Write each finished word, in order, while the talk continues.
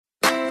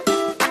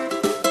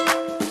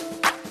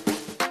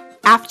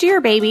After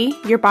your baby,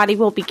 your body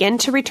will begin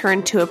to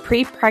return to a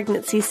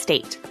pre-pregnancy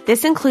state.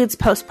 This includes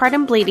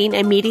postpartum bleeding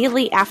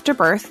immediately after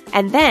birth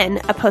and then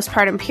a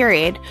postpartum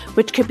period,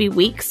 which could be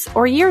weeks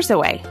or years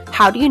away.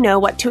 How do you know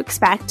what to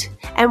expect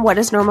and what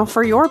is normal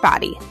for your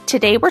body?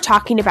 Today, we're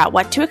talking about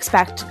what to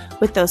expect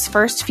with those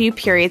first few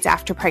periods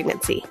after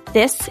pregnancy.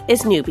 This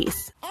is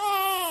Newbies.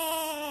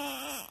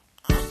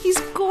 He's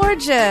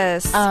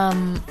gorgeous.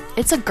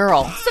 It's a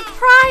girl.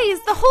 Surprise!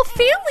 The whole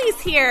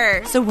family's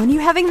here. So when are you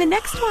having the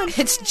next one?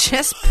 It's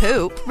just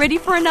poop. Ready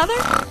for another?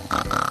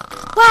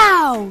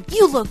 Wow,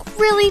 you look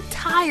really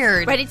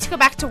tired. Ready to go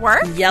back to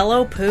work?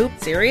 Yellow poop?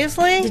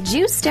 Seriously? Did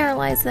you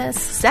sterilize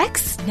this?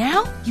 Sex?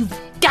 Now? You've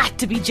got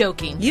to be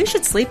joking. You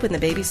should sleep when the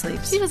baby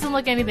sleeps. She doesn't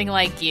look anything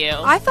like you.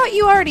 I thought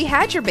you already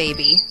had your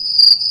baby.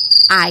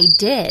 I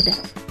did.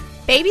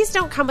 Babies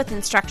don't come with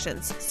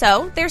instructions,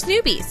 so there's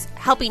Newbies,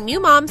 helping new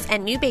moms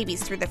and new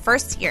babies through the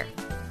first year.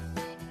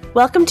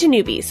 Welcome to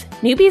Newbies.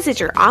 Newbies is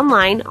your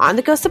online,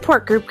 on-the-go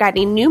support group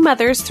guiding new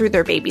mothers through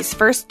their baby's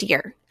first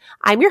year.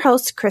 I'm your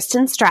host,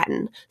 Kristen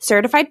Stratton,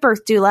 certified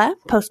birth doula,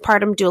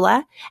 postpartum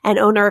doula, and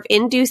owner of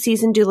In Due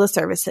Season Doula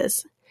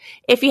Services.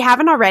 If you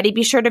haven't already,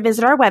 be sure to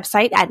visit our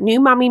website at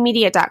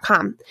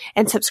newmommymedia.com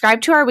and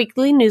subscribe to our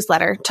weekly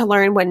newsletter to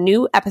learn when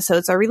new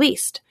episodes are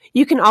released.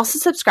 You can also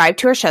subscribe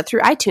to our show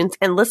through iTunes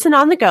and listen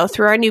on the go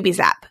through our Newbies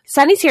app.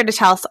 Sunny's here to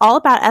tell us all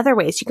about other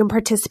ways you can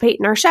participate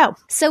in our show.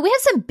 So we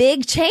have some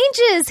big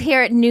changes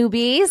here at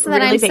Newbies that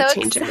Really I'm big so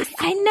changes. excited.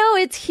 I know,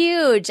 it's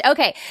huge.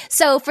 Okay,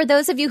 so for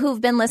those of you who've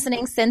been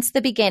listening since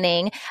the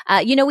beginning,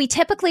 we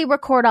typically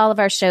record all of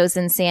our shows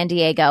in San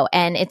Diego,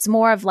 and it's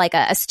more of like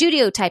a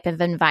studio type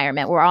of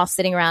environment. We're all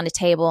sitting around a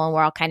table and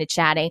we're all kind of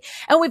chatting.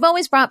 And we've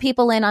always brought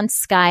people in on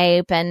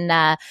Skype and,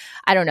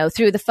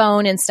 through the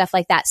phone and stuff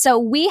like that. So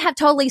we have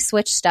totally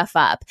switched stuff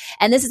up.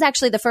 And this is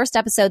actually the first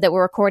episode that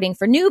we're recording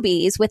for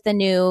Newbies with the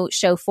new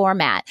show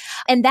format.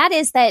 And that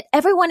is that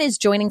everyone is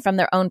joining from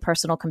their own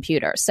personal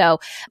computer. So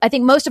I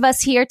think most of us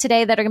here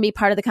today that are going to be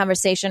part of the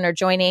conversation are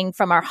joining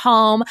from our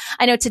home.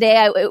 I know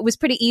today it was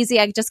pretty easy.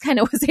 I just kind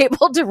of was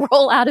able to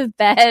roll out of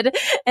bed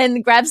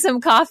and grab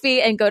some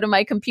coffee and go to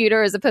my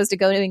computer as opposed to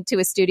going to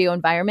a studio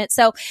environment.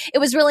 So it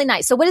was really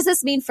nice. So what does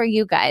this mean for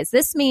you guys?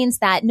 This means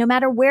that no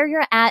matter where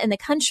you're at in the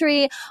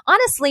country,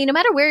 honestly, no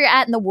matter where you're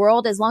at in the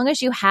world, as long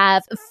as you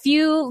have a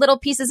few little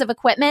pieces of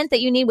equipment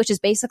that you need, which is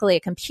basically a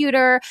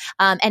computer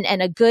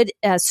and a good,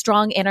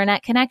 strong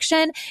internet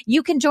connection,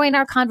 you can join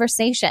our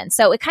conversation.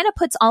 So it kind of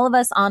puts all of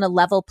us on a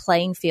level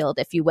playing field,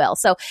 if you will.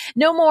 So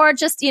no more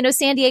just,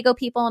 San Diego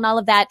people and all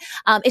of that.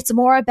 It's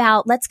more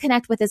about let's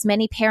connect with as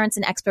many parents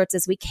and experts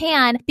as we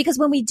can, because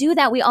when we do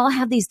that, we all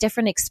have these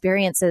different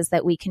experiences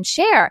that we can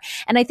share.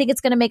 And I think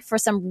it's going to make for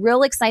some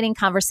real exciting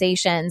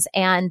conversations.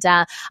 And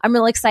I'm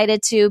really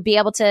excited to be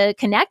able to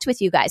connect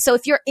with you guys. So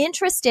if you're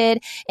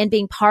interested in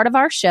being part of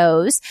our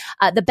shows,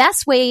 the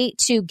best way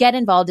to get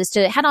involved is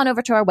to head on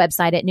over to our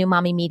website at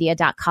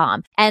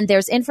newmommymedia.com. And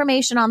there's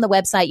information on the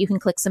website. You can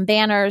click some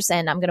banners,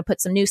 and I'm going to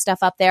put some new stuff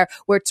up there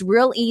where it's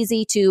real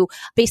easy to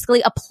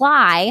basically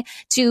apply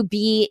to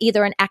be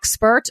either an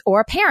expert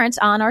or a parent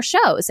on our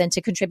shows and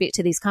to contribute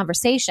to these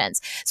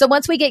conversations. So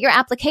once we get your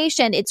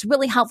application, it's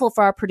really helpful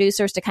for our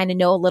producers to kind of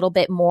know a little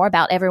bit more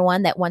about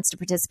everyone that wants to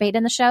participate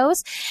in the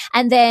shows.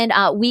 And then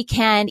we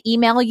can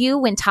email you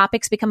when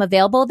topics become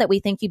available that we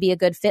think you'd be a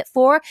good fit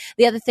for.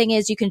 The other thing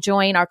is you can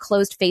join our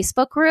closed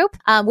Facebook group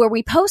where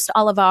we post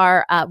all of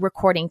our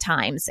recording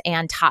times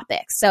and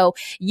topics. So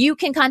you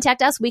can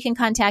contact us, we can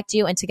contact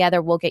you, and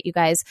together we'll get you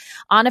guys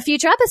on a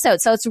future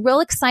episode. So it's real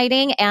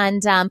exciting.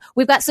 And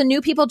we've got some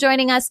new people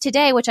joining us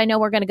today, which I know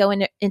we're going to go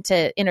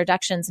into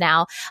introductions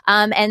now.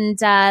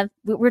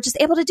 We're just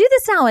able to do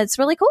this now. It's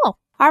really cool.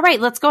 All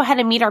right, let's go ahead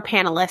and meet our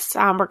panelists.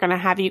 We're going to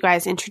have you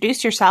guys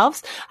introduce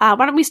yourselves. Why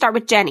don't we start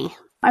with Jenny?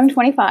 I'm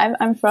 25.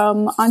 I'm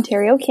from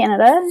Ontario,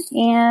 Canada,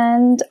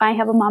 and I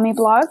have a mommy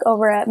blog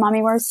over at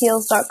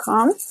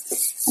mommywearsheels.com.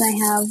 And I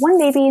have one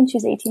baby, and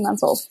she's 18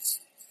 months old.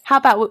 How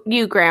about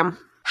you, Graham?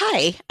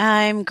 Hi,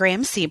 I'm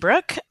Graham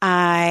Seabrook.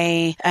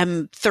 I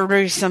am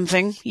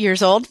 30-something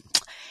years old,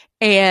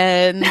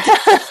 and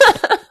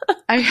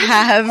I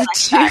have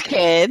two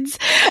kids.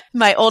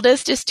 My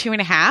oldest is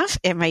 2.5,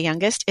 and my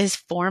youngest is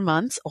 4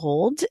 months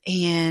old,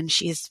 and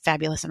she's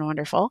fabulous and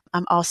wonderful.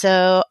 I'm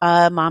also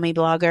a mommy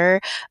blogger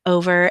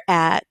over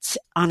at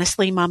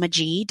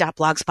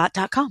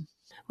honestlymamag.blogspot.com.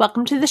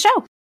 Welcome to the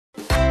show.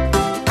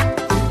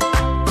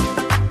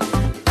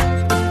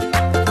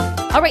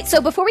 All right,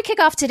 so before we kick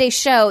off today's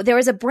show, there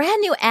is a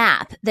brand new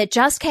app that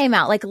just came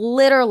out, like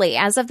literally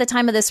as of the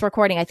time of this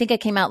recording. I think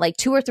it came out like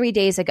 2 or 3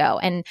 days ago.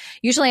 And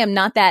usually I'm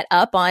not that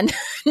up on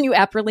new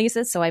app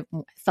releases, so I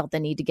felt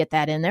the need to get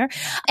that in there.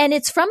 And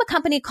it's from a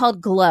company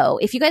called Glow.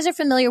 If you guys are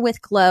familiar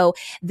with Glow,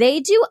 they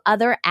do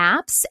other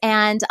apps,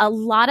 and a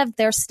lot of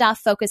their stuff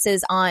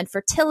focuses on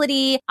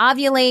fertility,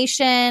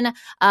 ovulation,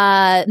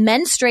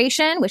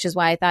 menstruation, which is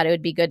why I thought it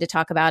would be good to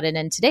talk about it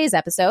in today's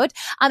episode.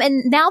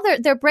 And now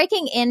they're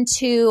breaking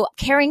into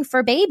caring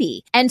for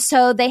baby. And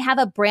so they have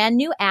a brand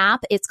new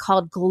app. It's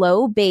called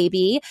Glow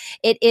Baby.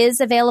 It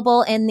is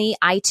available in the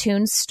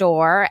iTunes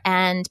store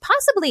and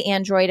possibly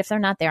Android. If they're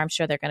not there, I'm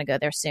sure they're going to go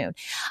there soon.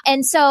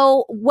 And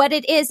so what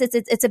it is,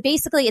 it's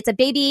a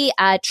baby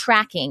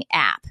tracking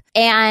app.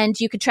 And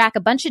you could track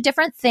a bunch of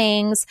different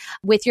things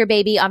with your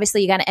baby.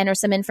 Obviously, you got to enter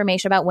some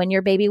information about when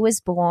your baby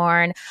was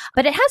born,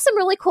 but it has some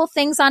really cool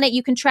things on it.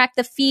 You can track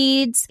the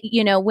feeds,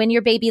 when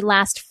your baby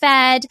last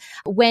fed,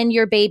 when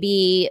your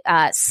baby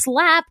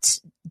slept,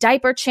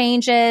 diaper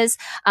changes.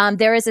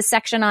 There is a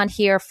section on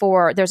here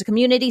there's a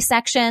community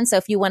section. So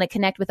if you want to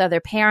connect with other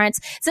parents,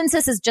 since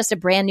this is just a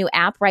brand new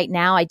app right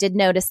now, I did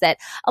notice that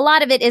a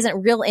lot of it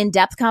isn't real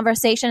in-depth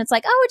conversation. It's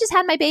like, oh, I just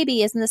had my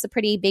baby. Isn't this a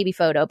pretty baby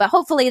photo? But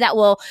hopefully that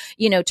will,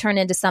 turn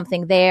into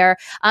something there.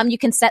 You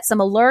can set some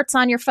alerts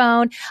on your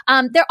phone.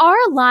 There are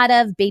a lot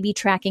of baby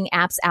tracking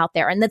apps out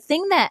there. And the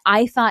thing that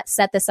I thought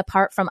set this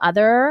apart from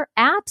other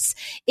apps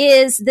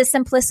is the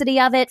simplicity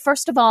of it.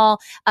 First of all,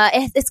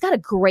 it's got a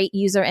great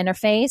user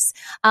interface.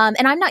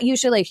 And I'm not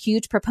usually a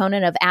huge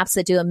proponent of apps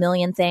that do a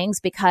million things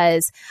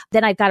because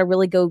then I've got to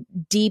really go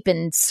deep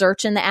and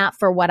search in the app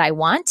for what I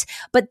want.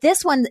 But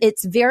this one,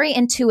 it's very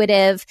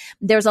intuitive.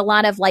 There's a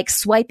lot of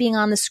swiping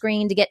on the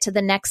screen to get to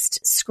the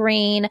next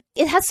screen.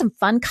 It has some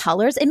fun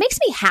colors. It makes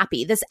me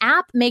happy. This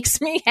app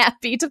makes me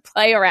happy to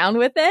play around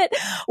with it,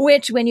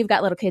 which when you've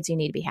got little kids, you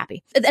need to be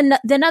happy. And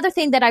another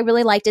thing that I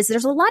really liked is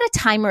there's a lot of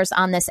timers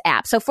on this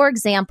app. So for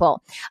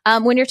example,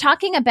 when you're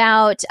talking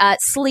about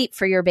sleep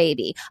for your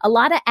baby, a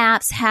lot of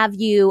apps have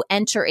you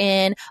enter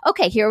in,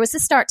 okay, here was the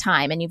start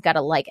time, and you've got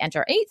to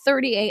enter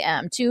 8:30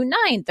 a.m. to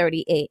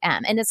 9:30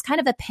 a.m. And it's kind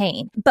of a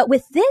pain. But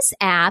with this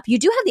app, you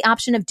do have the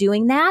option of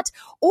doing that,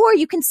 or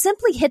you can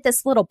simply hit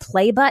this little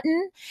play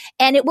button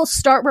and it will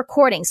start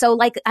recording. So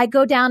I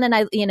go down and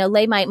I,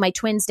 lay my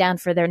twins down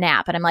for their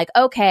nap, and I'm like,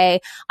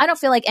 okay, I don't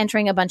feel like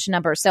entering a bunch of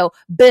numbers. So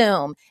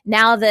boom,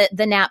 now the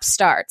nap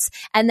starts.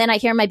 And then I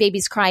hear my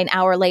baby's cry an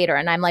hour later,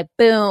 and I'm like,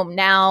 boom,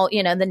 now,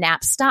 the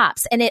nap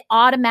stops. And it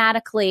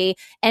automatically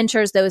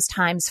enters those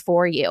times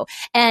for you.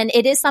 And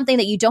it is something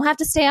that you don't have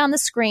to stay on the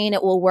screen.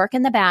 It will work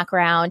in the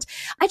background.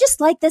 I just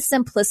like the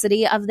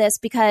simplicity of this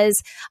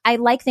because I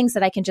like things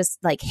that I can just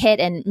hit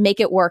and make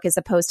it work as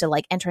opposed to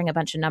entering a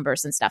bunch of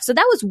numbers and stuff. So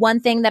that was one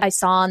thing that I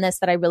saw on this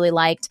that I really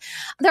liked.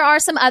 There are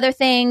some other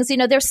things,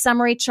 there's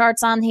summary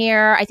charts on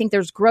here. I think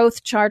there's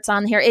growth charts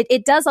on here.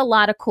 It does a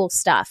lot of cool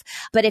stuff.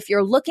 But if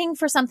you're looking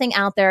for something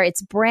out there,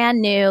 it's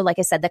brand new. Like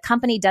I said, the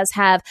company does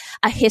have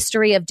a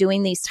history of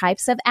doing these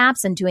types of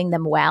apps and doing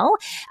them well.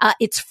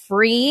 It's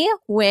free,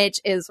 which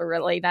is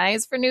really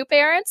nice for new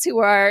parents who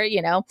are,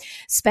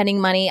 spending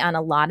money on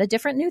a lot of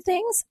different new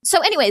things. So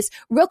anyways,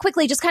 real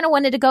quickly, just kind of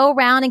wanted to go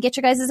around and get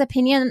your guys'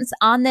 opinions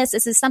on this.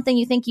 This is something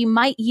you think you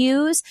might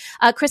use.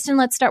 Kristen,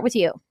 let's start with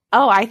you.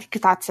 Oh, I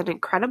think that's an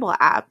incredible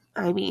app.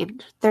 I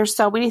mean, there's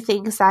so many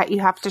things that you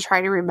have to try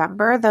to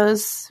remember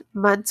those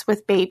months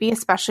with baby,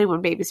 especially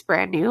when baby's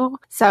brand new.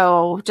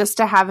 So just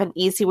to have an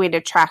easy way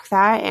to track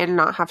that and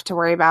not have to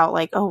worry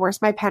about oh,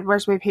 where's my pen?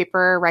 Where's my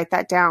paper? Write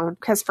that down.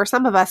 Because for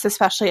some of us,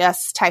 especially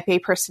us type A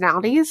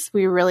personalities,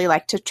 we really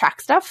like to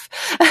track stuff.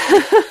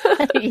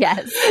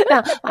 Yes.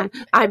 Now,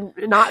 I'm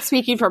not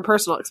speaking from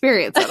personal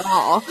experience at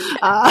all.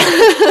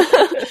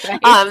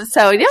 Right.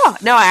 So yeah,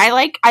 no,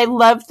 I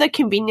love the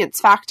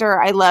convenience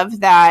factor. I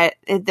love that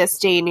in this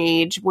day and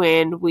age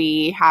when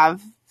we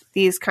have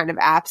these kind of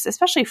apps,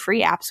 especially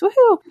free apps,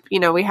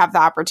 woohoo, we have the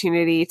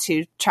opportunity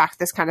to track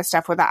this kind of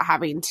stuff without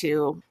having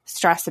to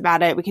stress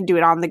about it. We can do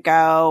it on the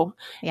go.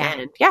 Yeah.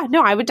 And yeah,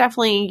 no, I would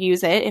definitely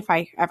use it if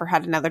I ever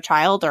had another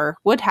child, or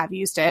would have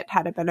used it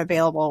had it been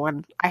available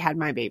when I had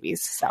my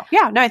babies. So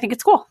yeah, no, I think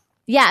it's cool.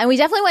 Yeah, and we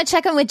definitely want to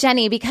check in with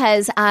Jenny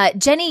because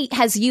Jenny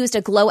has used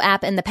a Glow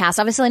app in the past.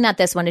 Obviously not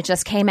this one, it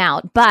just came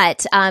out.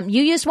 But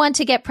you used one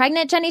to get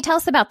pregnant, Jenny. Tell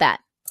us about that.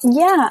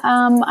 Yeah,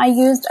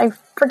 I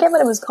forget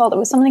what it was called. It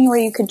was something where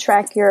you could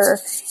track your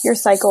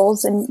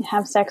cycles and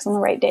have sex on the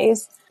right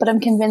days. But I'm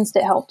convinced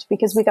it helped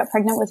because we got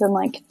pregnant within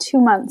 2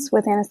 months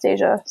with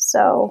Anastasia.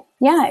 So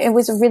yeah, it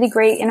was a really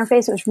great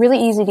interface. It was really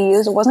easy to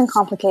use. It wasn't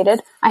complicated.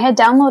 I had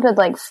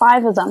downloaded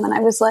 5 of them and I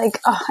was like,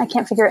 oh, I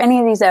can't figure any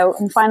of these out.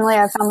 And finally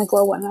I found the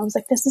Glow one. I was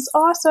like, this is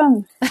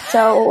awesome.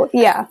 So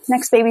yeah,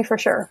 next baby for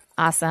sure.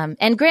 Awesome.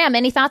 And Graham,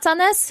 any thoughts on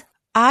this?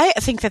 I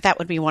think that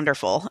would be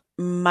wonderful.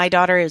 My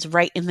daughter is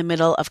right in the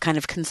middle of kind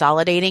of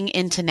consolidating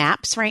into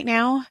naps right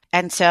now.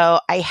 And so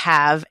I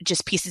have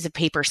just pieces of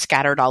paper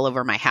scattered all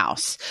over my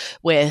house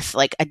with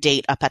a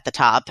date up at the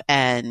top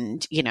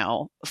and,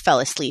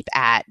 fell asleep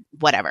at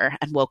whatever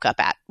and woke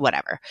up at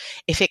whatever.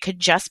 If it could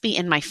just be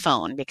in my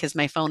phone, because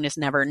my phone is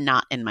never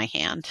not in my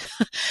hand.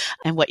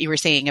 And what you were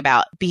saying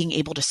about being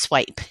able to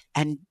swipe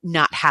and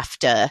not have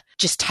to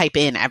just type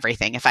in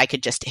everything. If I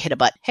could just hit a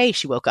button, hey,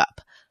 she woke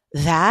up.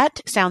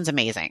 That sounds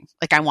amazing.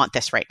 I want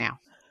this right now.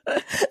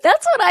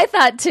 That's what I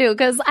thought too,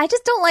 because I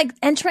just don't like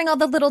entering all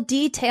the little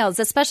details,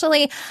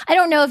 especially, I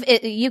don't know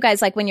if you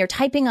guys, like when you're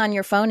typing on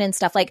your phone and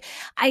stuff, like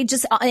I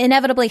just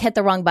inevitably hit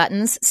the wrong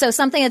buttons. So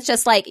something that's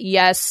just like,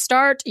 yes,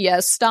 start,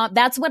 yes, stop.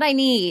 That's what I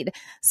need.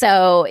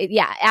 So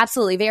yeah,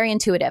 absolutely. Very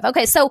intuitive.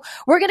 Okay. So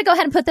we're going to go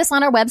ahead and put this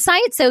on our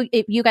website. So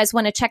if you guys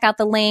want to check out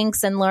the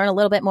links and learn a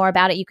little bit more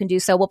about it, you can do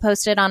so. We'll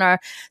post it on our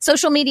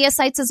social media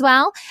sites as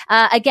well.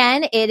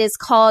 Again, it is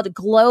called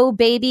Glow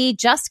Baby,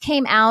 just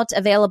came out,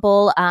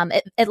 available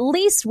at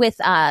least with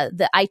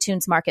the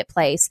iTunes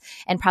Marketplace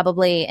and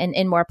probably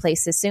in more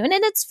places soon.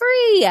 And it's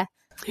free.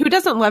 Who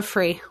doesn't love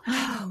free?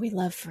 Oh, we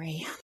love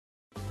free.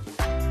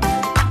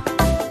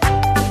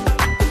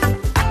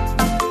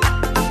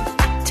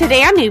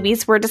 Today on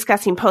Newbies, we're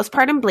discussing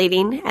postpartum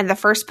bleeding and the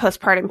first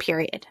postpartum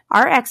period.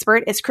 Our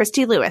expert is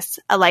Christy Lewis,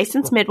 a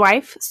licensed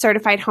midwife,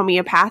 certified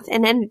homeopath,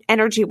 and an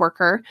energy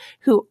worker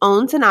who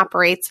owns and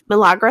operates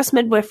Milagros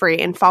Midwifery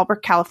in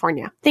Fallbrook,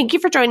 California. Thank you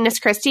for joining us,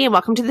 Christy, and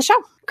welcome to the show.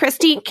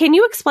 Christy, can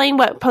you explain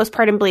what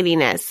postpartum bleeding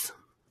is?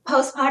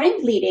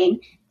 Postpartum bleeding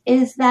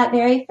is that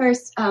very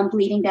first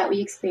bleeding that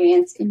we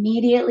experience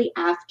immediately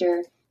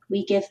after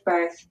we give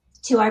birth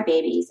to our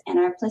babies and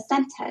our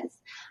placentas.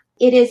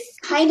 It is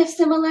kind of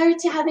similar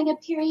to having a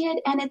period,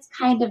 and it's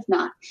kind of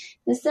not.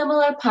 The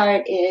similar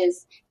part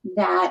is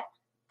that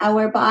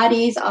our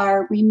bodies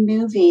are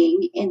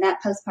removing in that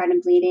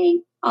postpartum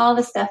bleeding all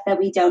the stuff that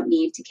we don't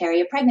need to carry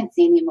a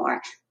pregnancy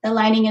anymore. The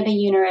lining of the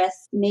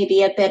uterus,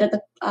 maybe a bit of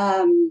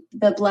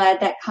the blood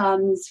that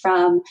comes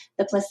from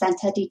the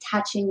placenta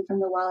detaching from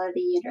the wall of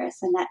the uterus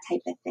and that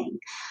type of thing.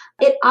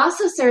 It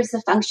also serves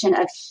the function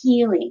of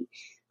healing.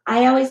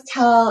 I always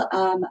tell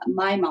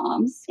my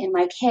moms in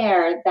my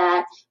care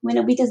that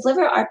when we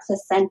deliver our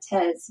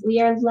placentas, we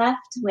are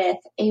left with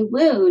a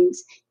wound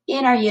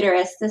in our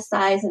uterus the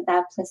size of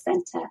that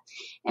placenta.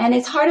 And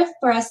it's harder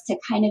for us to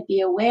kind of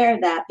be aware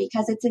of that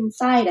because it's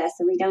inside us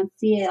and we don't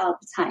see it all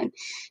the time.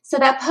 So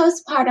that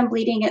postpartum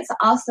bleeding is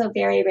also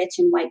very rich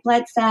in white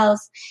blood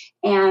cells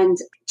and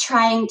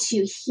trying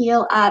to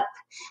heal up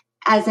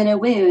as in a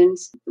wound,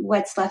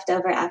 what's left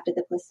over after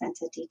the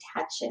placenta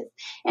detaches.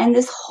 And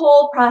this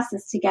whole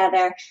process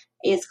together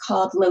is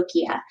called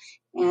lochia.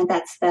 And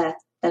that's the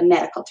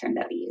medical term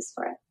that we use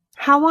for it.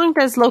 How long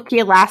does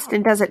lochia last,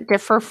 and does it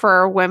differ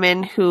for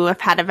women who have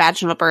had a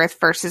vaginal birth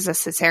versus a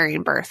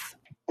cesarean birth?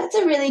 That's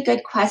a really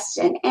good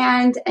question.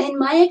 And in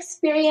my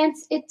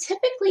experience, it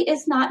typically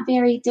is not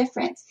very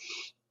different.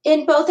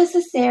 In both a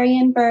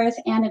cesarean birth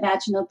and a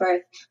vaginal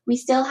birth, we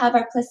still have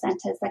our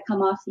placentas that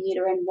come off the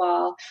uterine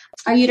wall.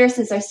 Our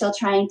uteruses are still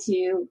trying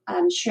to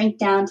shrink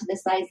down to the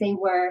size they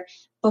were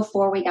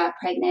before we got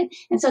pregnant.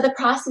 And so the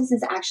process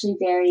is actually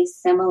very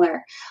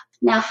similar.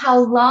 Now, how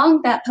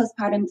long that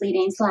postpartum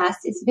bleedings last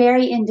is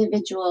very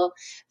individual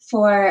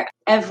for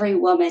every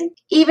woman.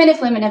 Even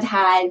if women have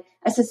had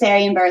a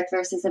cesarean birth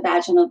versus a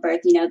vaginal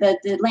birth, you know,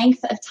 the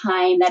length of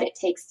time that it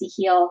takes to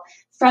heal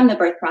from the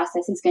birth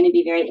process is going to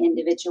be very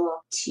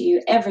individual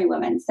to every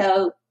woman.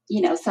 So,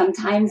 you know,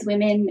 sometimes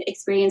women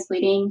experience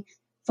bleeding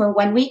for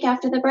 1 week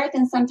after the birth,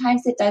 and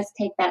sometimes it does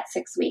take that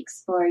 6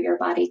 weeks for your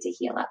body to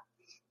heal up.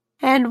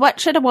 And what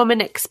should a woman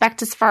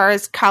expect as far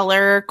as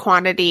color,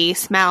 quantity,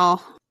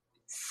 smell?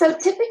 So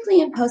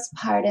typically in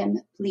postpartum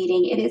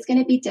bleeding, it is going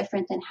to be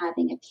different than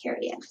having a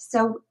period.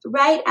 So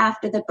right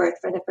after the birth,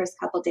 for the first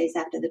couple days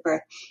after the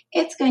birth,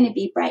 it's going to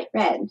be bright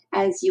red,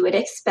 as you would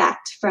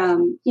expect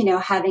from, you know,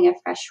 having a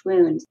fresh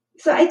wound.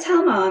 So I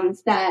tell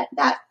moms that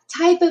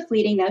type of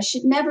bleeding, though,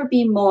 should never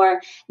be more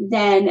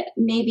than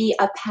maybe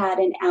a pad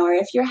an hour.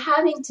 If you're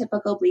having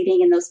typical bleeding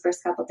in those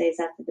first couple days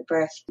after the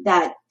birth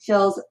that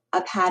fills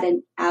a pad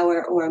an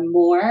hour or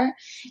more,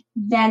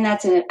 then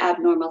that's an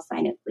abnormal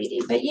sign of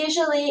bleeding. But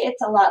usually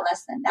it's a lot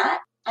less than that.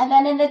 And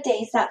then in the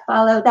days that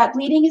follow, that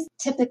bleeding is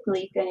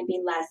typically going to be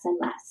less and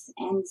less.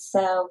 And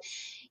so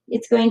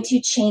it's going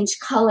to change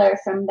color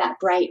from that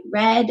bright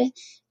red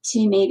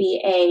to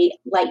maybe a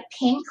light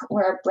pink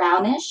or a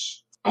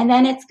brownish. And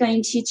then it's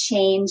going to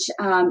change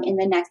in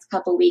the next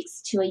couple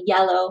weeks to a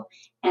yellow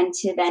and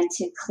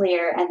to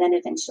clear and then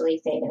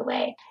eventually fade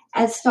away.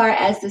 As far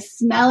as the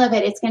smell of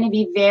it, it's going to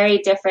be very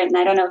different. And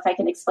I don't know if I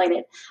can explain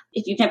it.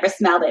 If you've never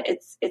smelled it,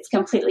 it's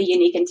completely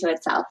unique into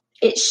itself.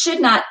 It should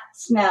not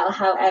smell,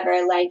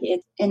 however, like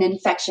it's an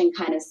infection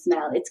kind of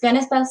smell. It's going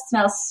to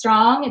smell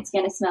strong. It's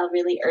going to smell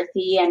really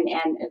earthy and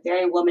a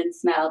very woman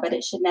smell, but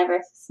it should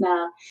never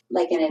smell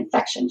like an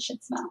infection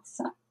should smell.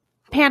 So.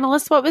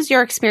 Panelists, what was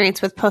your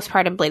experience with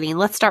postpartum bleeding?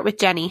 Let's start with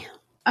Jenny.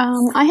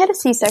 I had a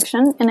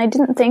C-section, and I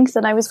didn't think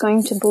that I was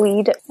going to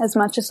bleed as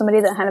much as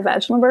somebody that had a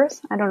vaginal birth.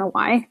 I don't know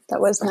why.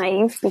 That was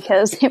naive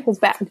because it was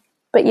bad.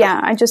 But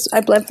yeah,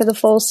 I bled for the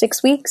full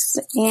 6 weeks,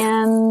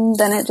 and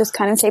then it just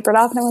kind of tapered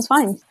off, and it was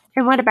fine.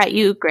 And what about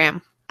you,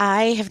 Graham?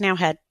 I have now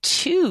had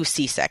 2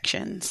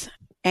 C-sections.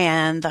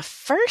 And the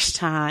first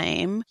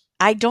time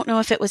I don't know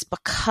if it was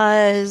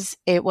because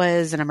it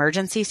was an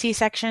emergency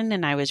C-section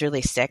and I was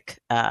really sick.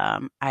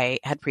 I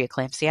had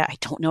preeclampsia. I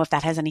don't know if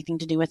that has anything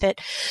to do with it,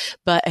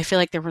 but I feel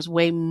like there was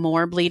way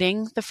more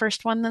bleeding the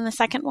first one than the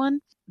second one.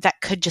 That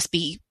could just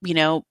be,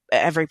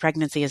 every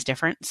pregnancy is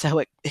different. So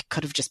it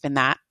could have just been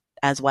that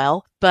as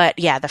well. But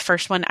yeah, the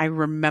first one, I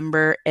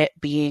remember it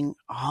being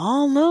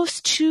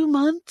almost 2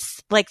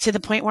 months, like to the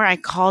point where I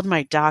called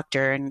my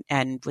doctor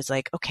and was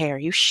like, okay, are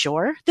you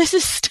sure this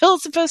is still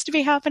supposed to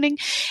be happening?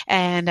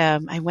 And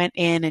I went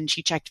in and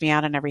she checked me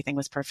out and everything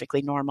was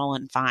perfectly normal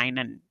and fine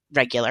and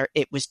regular.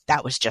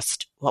 That was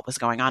just what was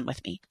going on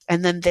with me.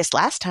 And then this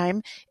last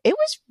time, it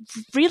was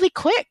really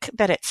quick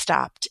that it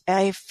stopped.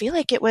 I feel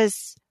like it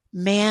was,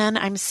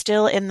 I'm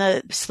still in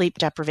the sleep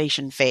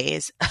deprivation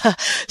phase.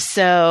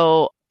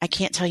 So I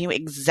can't tell you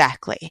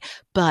exactly,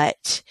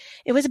 but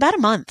it was about a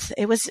month.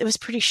 It was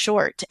pretty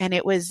short and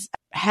it was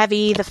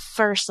heavy the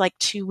first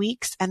 2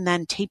 weeks and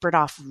then tapered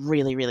off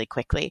really, really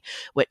quickly,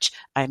 which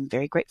I'm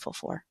very grateful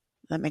for.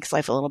 That makes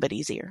life a little bit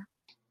easier.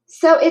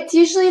 So it's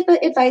usually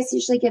the advice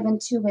given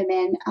to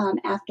women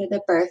after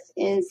the birth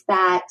is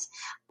that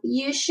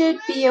you should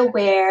be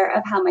aware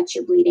of how much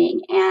you're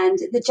bleeding. And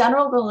the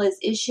general rule is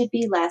it should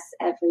be less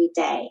every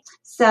day.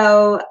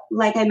 So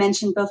like I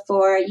mentioned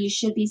before, you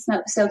should be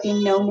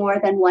soaking no more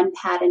than 1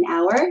 pad an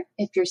hour.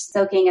 If you're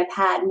soaking a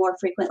pad more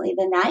frequently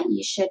than that,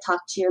 you should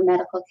talk to your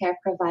medical care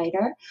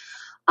provider.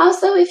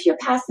 Also, if you're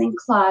passing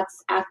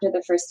clots after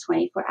the first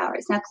 24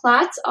 hours. Now,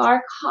 clots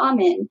are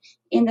common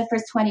in the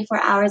first 24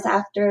 hours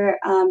after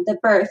the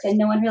birth, and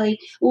no one really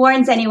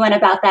warns anyone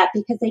about that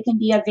because they can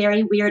be a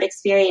very weird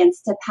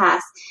experience to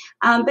pass.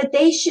 But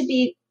they should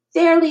be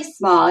fairly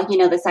small,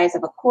 the size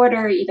of a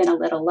quarter, even a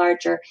little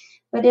larger.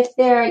 But if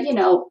they're,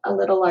 a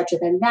little larger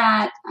than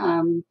that,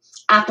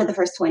 after the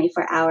first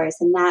 24 hours,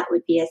 then that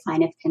would be a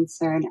sign of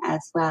concern as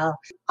well.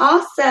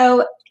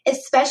 Also,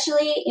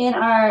 especially in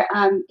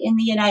in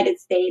the United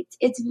States,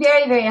 it's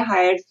very, very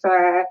hard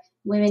for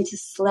women to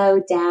slow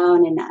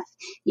down enough.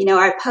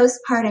 Our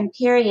postpartum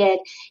period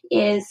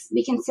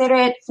we consider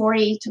it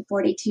 40 to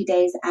 42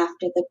 days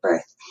after the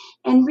birth.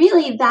 And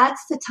really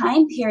that's the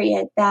time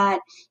period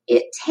that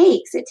it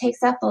takes. It takes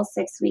that full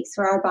 6 weeks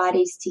for our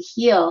bodies to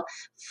heal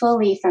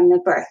fully from the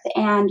birth.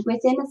 And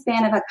within the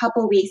span of a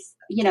couple weeks,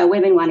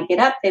 women want to get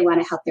up, they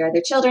want to help their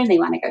other children, they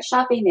want to go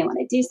shopping, they want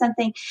to do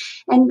something.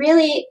 And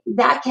really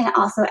that can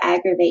also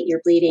aggravate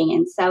your bleeding.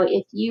 And so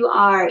if you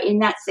are in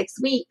that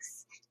 6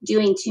 weeks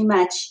doing too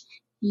much,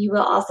 you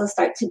will also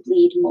start to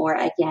bleed more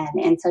again.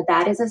 And so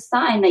that is a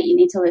sign that you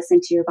need to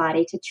listen to your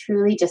body to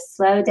truly just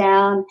slow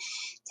down,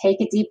 take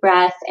a deep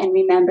breath, and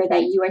remember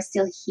that you are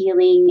still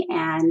healing.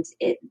 And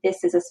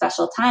this is a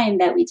special time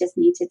that we just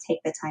need to take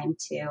the time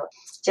to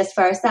just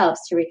for ourselves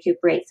to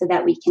recuperate so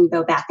that we can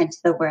go back into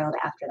the world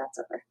after that's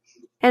over.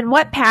 And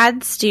what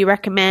pads do you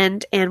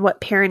recommend and what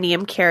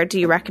perineum care do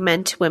you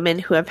recommend to women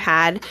who have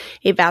had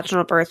a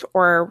vaginal birth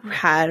or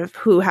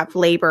who have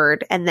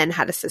labored and then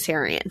had a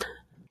cesarean?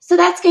 So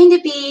that's going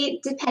to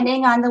be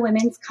depending on the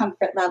women's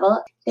comfort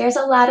level. There's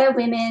a lot of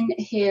women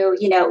who,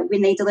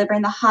 when they deliver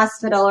in the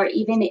hospital or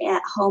even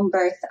at home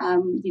birth,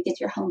 you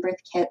get your home birth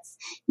kits.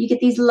 You get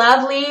these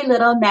lovely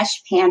little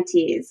mesh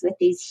panties with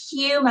these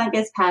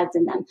humongous pads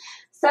in them.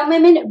 Some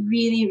women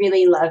really,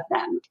 really love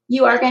them.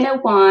 You are going to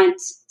want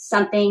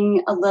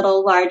something a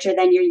little larger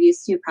than you're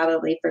used to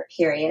probably for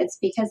periods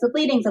because the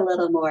bleeding's a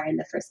little more in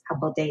the first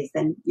couple of days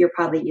than you're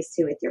probably used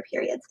to with your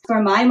periods.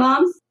 For my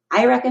moms,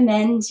 I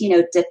recommend,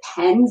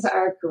 Depends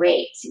are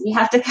great. You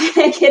have to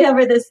kind of get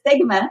over the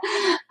stigma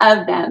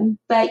of them.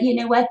 But you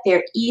know what?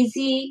 They're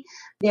easy.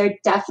 They're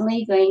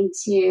definitely going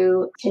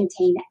to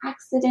contain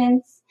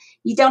accidents.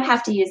 You don't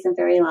have to use them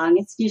very long.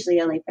 It's usually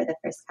only for the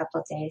first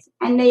couple of days.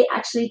 And they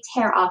actually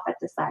tear off at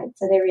the side.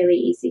 So they're really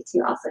easy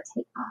to also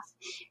take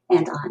off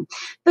and on.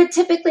 But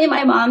typically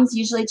my moms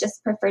usually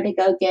just prefer to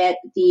go get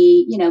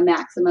the,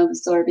 maximum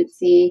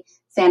absorbency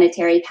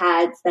sanitary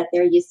pads that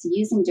they're used to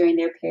using during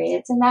their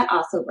periods, and that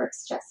also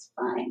works just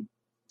fine.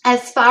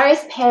 As far as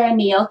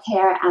perineal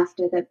care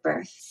after the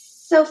birth,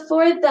 so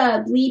for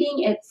the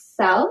bleeding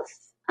itself,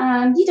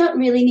 you don't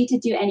really need to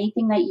do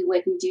anything that you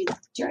wouldn't do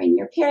during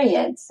your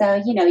period. So,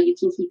 you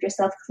can keep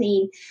yourself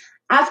clean.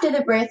 After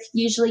the birth,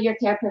 usually your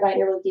care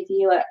provider will give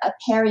you a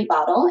peri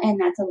bottle, and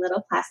that's a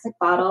little plastic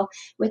bottle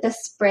with a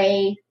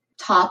spray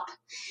top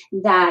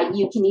that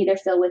you can either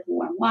fill with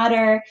warm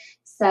water.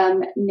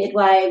 Some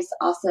midwives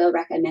also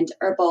recommend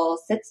herbal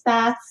sitz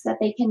baths that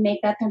they can make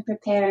up and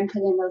prepare and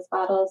put in those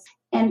bottles.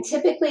 And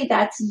typically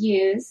that's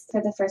used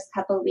for the first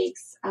couple of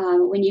weeks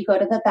when you go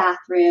to the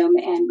bathroom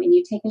and when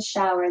you take a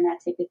shower and that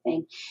type of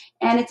thing.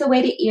 And it's a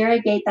way to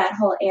irrigate that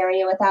whole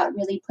area without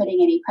really putting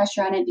any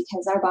pressure on it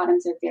because our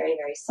bottoms are very,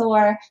 very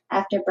sore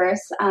after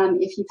birth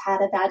if you've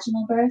had a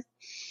vaginal birth.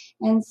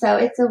 And so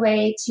it's a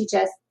way to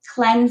just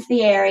cleanse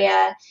the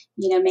area,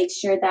 make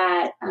sure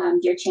that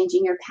you're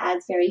changing your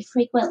pads very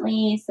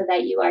frequently so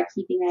that you are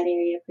keeping that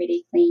area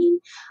pretty clean.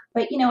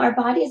 But, our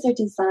bodies are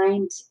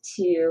designed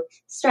to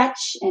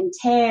stretch and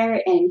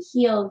tear and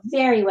heal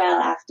very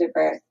well after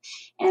birth.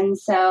 And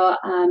so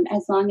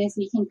as long as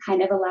we can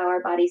kind of allow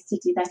our bodies to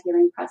do that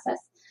healing process,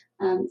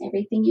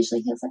 everything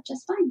usually heals up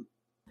just fine.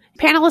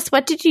 Panelists,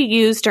 what did you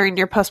use during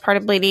your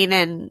postpartum bleeding,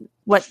 and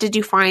what did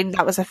you find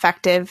that was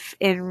effective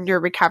in your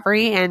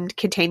recovery and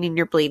containing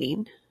your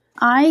bleeding?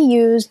 I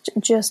used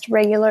just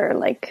regular,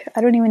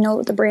 I don't even know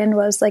what the brand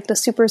was, the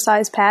super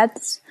size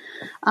pads.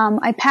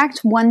 I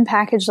packed one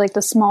package,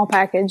 the small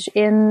package,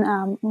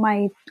 in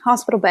my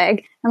hospital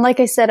bag. And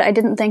like I said, I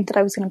didn't think that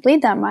I was going to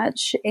bleed that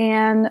much.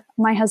 And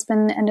my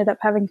husband ended up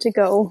having to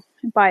go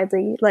buy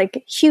the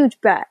huge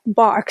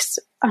box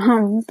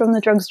from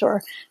the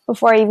drugstore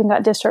before I even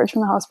got discharged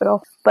from the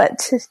hospital.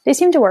 But they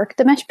seemed to work.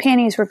 The mesh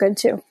panties were good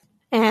too.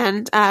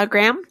 And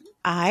Graham?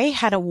 I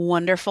had a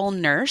wonderful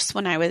nurse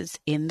when I was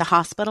in the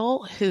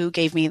hospital who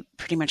gave me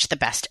pretty much the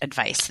best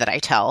advice that I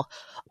tell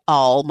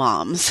all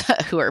moms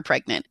who are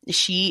pregnant.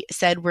 She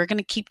said, we're going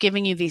to keep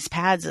giving you these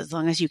pads as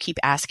long as you keep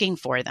asking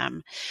for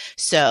them.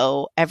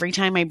 So every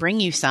time I bring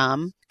you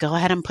some, go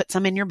ahead and put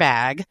some in your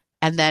bag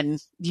and then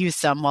use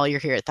some while you're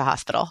here at the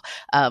hospital.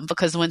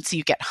 Because once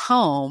you get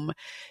home,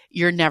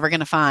 you're never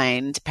going to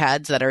find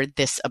pads that are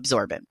this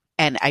absorbent.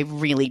 And I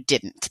really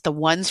didn't. The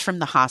ones from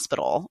the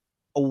hospital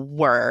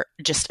were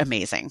just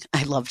amazing.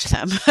 I loved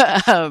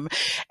them.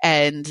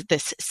 And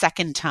this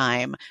second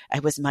time, I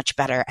was much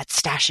better at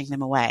stashing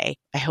them away.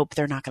 I hope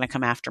they're not going to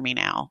come after me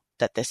now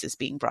that this is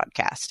being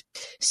broadcast.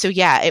 So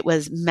yeah, it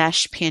was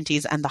mesh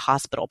panties and the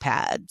hospital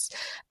pads.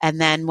 And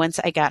then once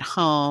I got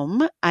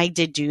home, I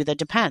did do the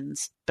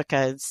Depends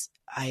because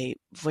I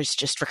was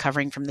just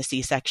recovering from the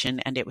C-section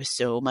and it was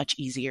so much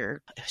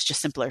easier. It was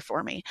just simpler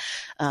for me.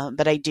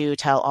 But I do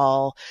tell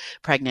all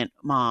pregnant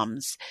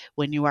moms,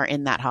 when you are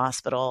in that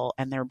hospital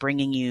and they're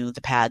bringing you the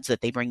pads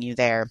that they bring you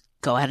there,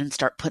 go ahead and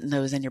start putting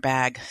those in your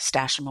bag,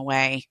 stash them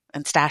away,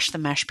 and stash the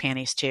mesh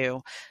panties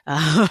too,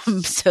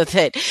 so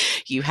that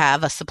you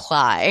have a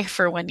supply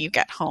for when you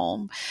get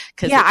home.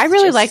 Yeah, I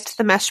really liked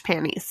the mesh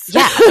panties.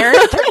 Yeah, they're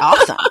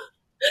awesome.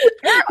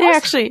 They're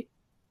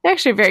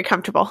actually very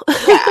comfortable.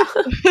 Yeah,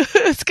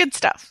 it's good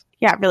stuff.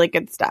 Yeah, really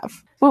good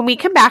stuff. When we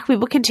come back, we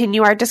will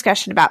continue our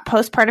discussion about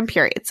postpartum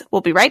periods. We'll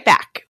be right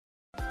back.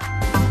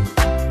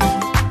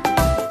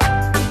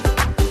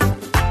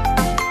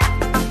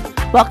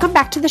 Welcome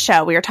back to the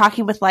show. We are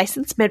talking with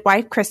licensed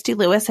midwife Christy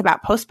Lewis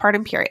about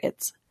postpartum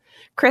periods.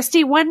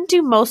 Christy, when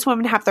do most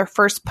women have their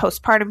first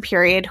postpartum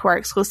period who are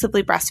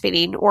exclusively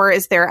breastfeeding, or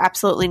is there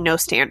absolutely no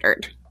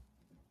standard?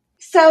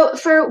 So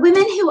for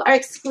women who are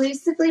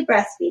exclusively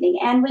breastfeeding,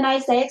 and when I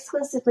say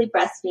exclusively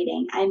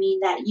breastfeeding, I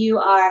mean that you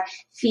are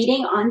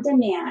feeding on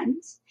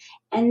demand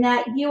and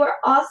that you are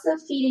also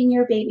feeding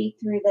your baby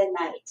through the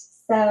night.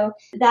 So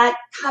that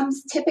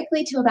comes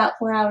typically to about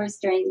 4 hours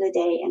during the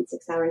day and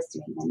 6 hours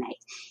during the night.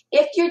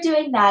 If you're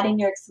doing that in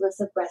your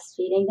exclusive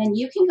breastfeeding, then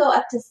you can go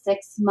up to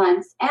 6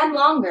 months and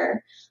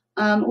longer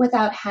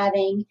without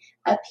having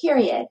a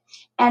period.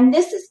 And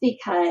this is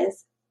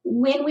because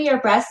when we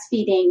are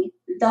breastfeeding,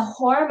 the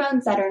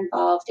hormones that are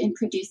involved in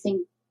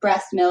producing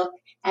breast milk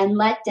and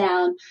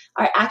letdown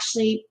are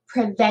actually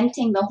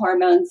preventing the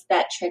hormones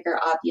that trigger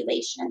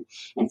ovulation.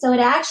 And so it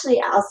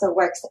actually also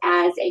works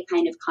as a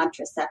kind of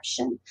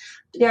contraception.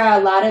 There are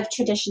a lot of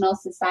traditional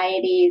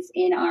societies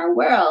in our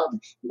world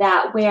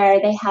that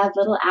where they have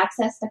little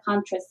access to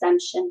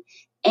contraception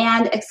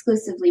and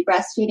exclusively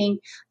breastfeeding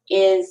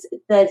is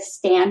the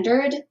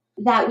standard,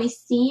 that we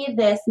see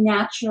this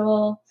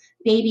natural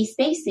baby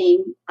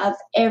spacing of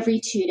every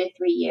 2 to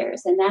 3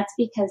 years. And that's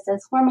because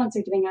those hormones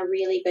are doing a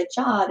really good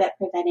job at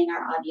preventing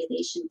our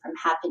ovulation from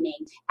happening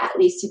at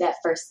least to that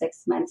first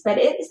 6 months. But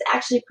it is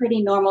actually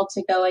pretty normal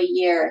to go a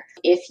year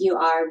if you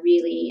are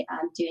really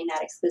doing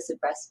that exclusive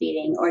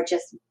breastfeeding or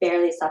just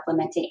barely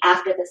supplementing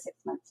after the 6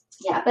 months.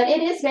 Yeah, but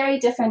it is very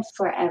different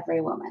for every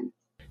woman.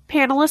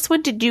 Panelists,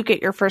 when did you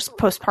get your first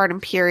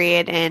postpartum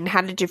period and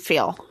how did you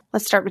feel?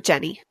 Let's start with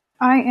Jenny.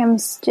 I am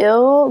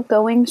still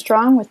going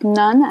strong with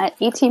none at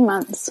 18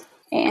 months.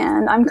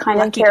 And I'm kind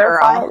of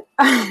terrified.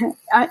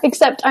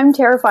 Except I'm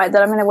terrified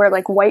that I'm going to wear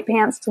white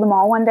pants to the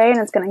mall one day and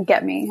it's going to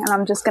get me. And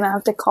I'm just going to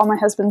have to call my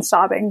husband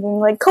sobbing, being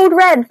like, code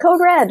red,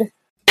 code red.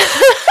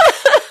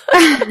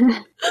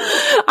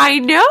 I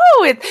know.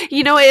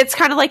 It's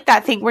kind of like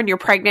that thing when you're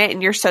pregnant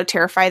and you're so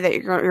terrified that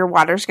your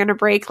water's going to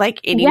break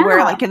anywhere,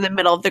 in the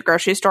middle of the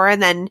grocery store.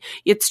 And then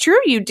it's true.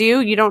 You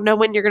don't know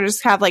when you're going to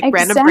just have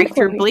random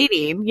breakthrough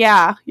bleeding.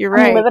 Yeah, you're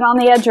right. I'm living on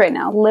the edge right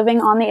now.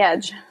 Living on the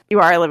edge. You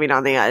are living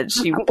on the edge.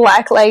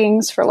 Black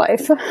leggings for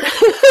life.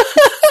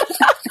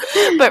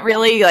 But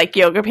really,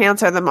 yoga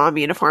pants are the mom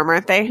uniform,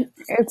 aren't they?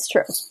 It's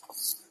true.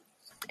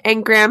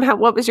 And Graham,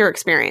 what was your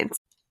experience?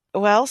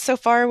 Well, so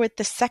far with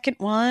the second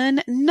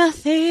one,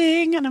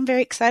 nothing, and I'm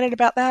very excited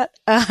about that.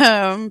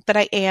 But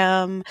I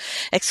am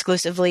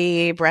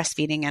exclusively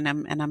breastfeeding, and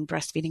I'm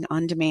breastfeeding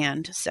on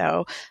demand,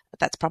 so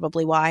that's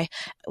probably why.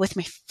 With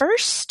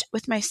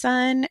my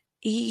son,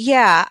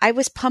 Yeah, I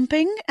was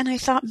pumping and I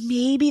thought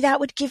maybe that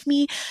would give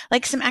me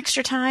like some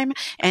extra time,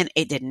 and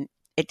it didn't.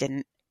 It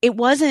didn't. It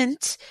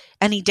wasn't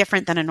any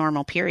different than a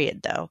normal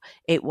period though.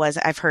 It was,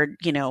 I've heard,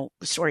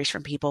 stories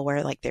from people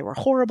where like they were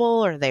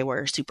horrible or they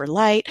were super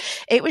light.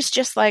 It was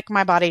just like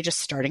my body just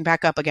starting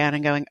back up again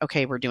and going,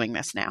 okay, we're doing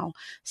this now.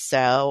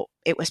 So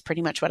it was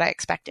pretty much what I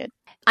expected.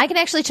 I can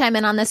actually chime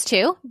in on this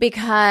too,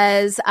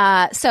 because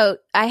so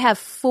I have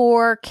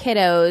 4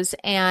 kiddos,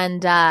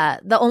 and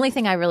the only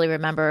thing I really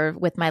remember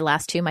with my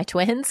last 2, my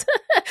twins,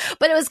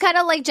 but it was kind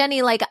of like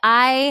Jenny, like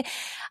I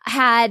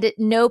had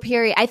no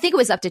period. I think it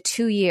was up to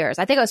 2 years.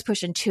 I think I was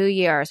pushing 2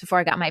 years before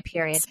I got my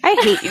period. I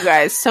hate you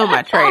guys so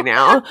much right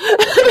now.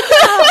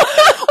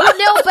 Well,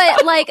 no,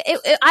 but like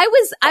I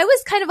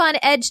was kind of on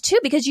edge too,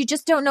 because you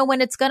just don't know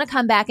when it's going to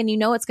come back, and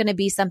it's going to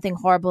be something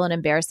horrible and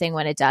embarrassing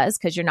when it does,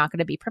 because you're not going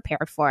to be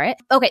prepared for it.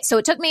 Okay, so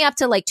it took me up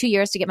to like 2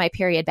 years to get my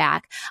period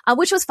back,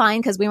 which was fine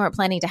because we weren't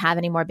planning to have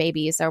any more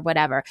babies or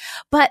whatever.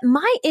 But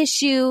my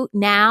issue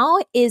now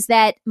is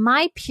that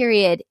my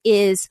period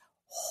is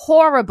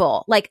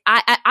horrible. Like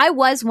I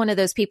was one of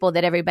those people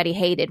that everybody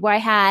hated, where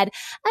it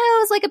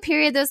was like a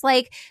period that was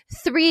like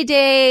 3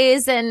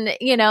 days, and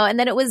and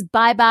then it was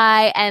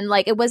bye-bye, and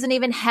like it wasn't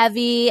even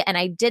heavy, and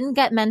I didn't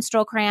get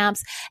menstrual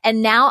cramps.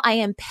 And now I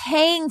am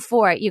paying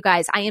for it, you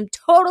guys. I am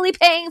totally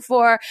paying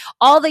for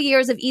all the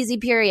years of easy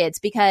periods,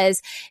 because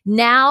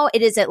now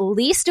it is at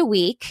least a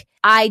week.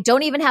 I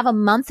don't even have a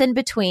month in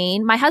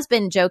between. My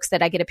husband jokes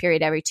that I get a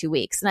period every 2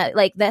 weeks. And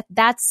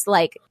that's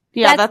like,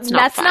 yeah, that's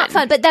not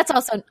fun, but that's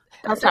also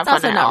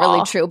not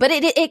really true. But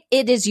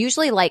it is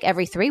usually like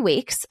every 3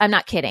 weeks. I'm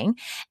not kidding.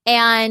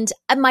 And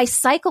my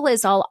cycle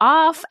is all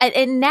off.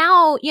 And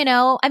now,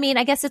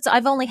 I guess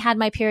I've only had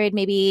my period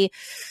maybe,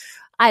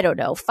 I don't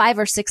know, 5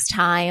 or 6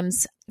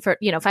 times for,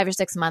 5 or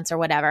 6 months or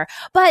whatever.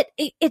 But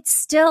it's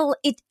still,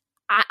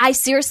 I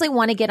seriously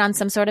want to get on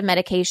some sort of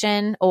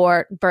medication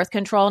or birth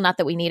control. Not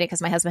that we need it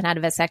because my husband had a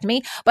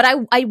vasectomy, but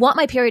I want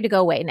my period to go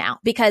away now,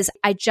 because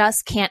I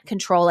just can't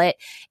control it.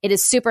 It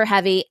is super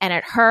heavy, and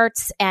it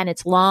hurts, and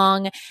it's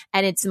long,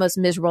 and it's the most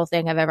miserable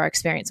thing I've ever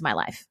experienced in my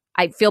life.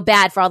 I feel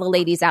bad for all the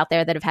ladies out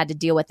there that have had to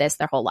deal with this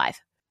their whole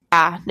life.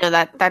 Yeah, no,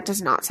 that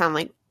does not sound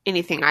like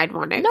anything I'd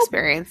want to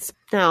experience.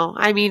 No,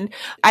 I mean,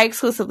 I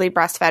exclusively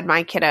breastfed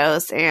my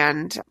kiddos,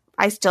 and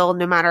I still,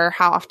 no matter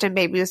how often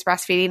baby was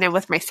breastfeeding, and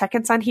with my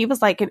second son, he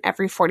was like an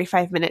every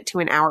 45 minute to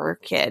an hour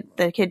kid.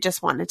 The kid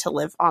just wanted to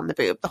live on the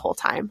boob the whole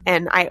time.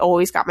 And I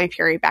always got my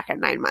period back at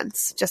 9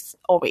 months, just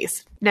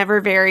always.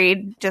 Never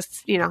varied.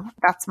 Just,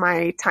 that's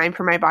my time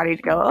for my body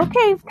to go,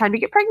 okay, time to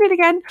get pregnant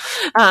again.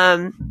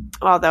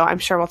 Although I'm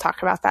sure we'll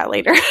talk about that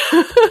later.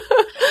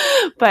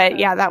 But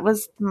yeah, that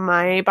was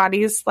my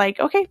body's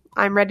like, okay,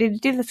 I'm ready to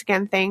do this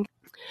again thing.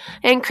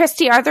 And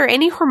Christy, are there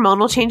any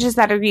hormonal changes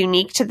that are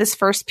unique to this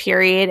first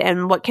period,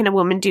 and what can a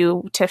woman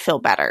do to feel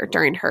better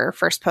during her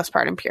first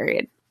postpartum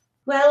period?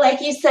 Well,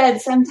 like you said,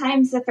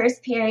 sometimes the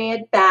first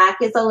period back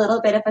is a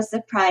little bit of a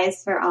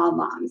surprise for all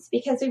moms,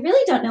 because we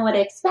really don't know what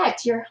to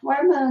expect. Your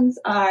hormones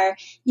are,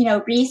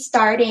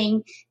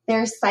 restarting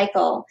their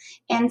cycle.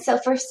 And so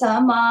for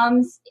some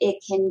moms, it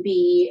can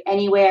be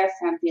anywhere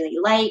from really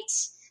light,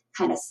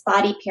 kind of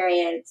spotty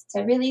periods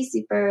to really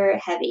super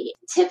heavy.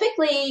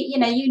 Typically, you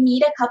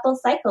need a couple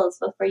cycles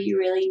before you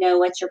really know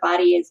what your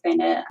body is going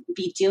to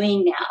be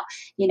doing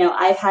now.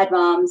 I've had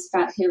moms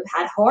who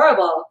had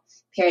horrible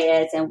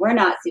periods and were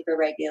not super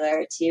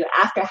regular to,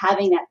 after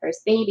having that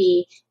first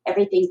baby,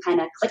 everything kind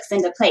of clicks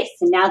into place.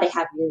 And now they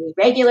have really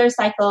regular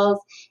cycles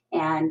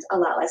and a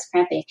lot less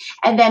cramping.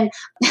 And then,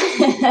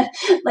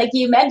 like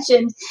you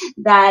mentioned,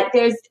 that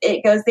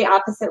it goes the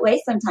opposite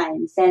way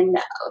sometimes. And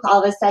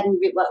all of a sudden,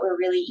 what were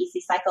really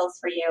easy cycles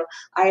for you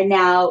are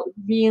now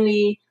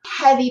really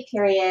heavy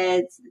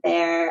periods.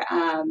 They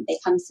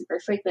come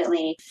super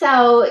frequently.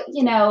 So,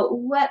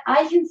 what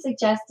I can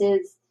suggest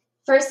is,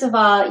 first of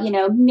all,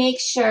 make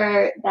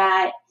sure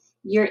that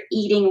you're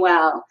eating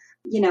well.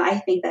 I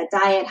think that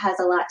diet has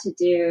a lot to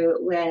do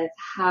with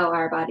how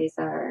our bodies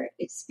are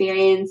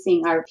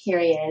experiencing our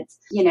periods,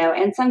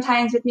 and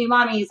sometimes with new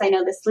mommies, I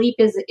know the sleep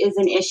is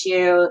an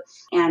issue,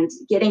 and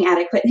getting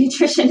adequate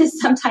nutrition is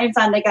sometimes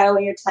on the go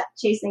when you're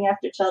chasing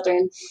after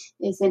children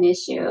is an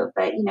issue.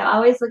 But,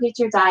 always look at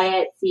your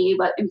diet, see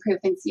what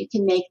improvements you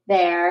can make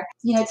there.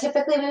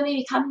 Typically when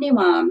we become new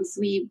moms,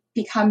 we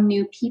become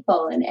new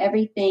people, and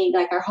everything,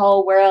 like our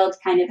whole world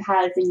kind of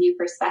has a new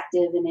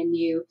perspective and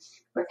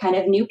we're kind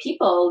of new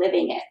people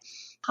living it.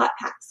 Hot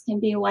packs can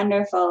be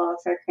wonderful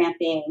for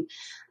cramping.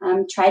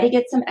 Try to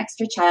get some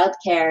extra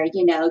childcare,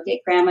 get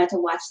grandma to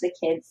watch the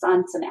kids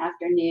on some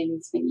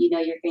afternoons when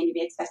you're going to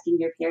be expecting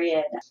your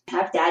period.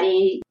 Have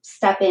daddy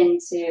step in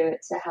to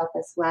help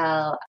as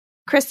well.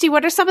 Christy,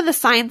 what are some of the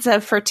signs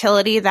of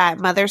fertility that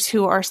mothers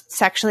who are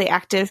sexually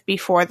active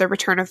before the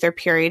return of their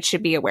period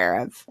should be aware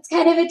of? It's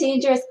kind of a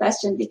dangerous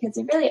question because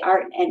there really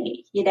aren't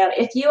any.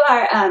 If you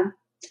are,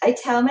 I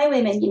tell my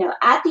women,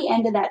 at the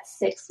end of that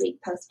 6-week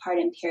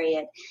postpartum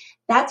period,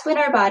 that's when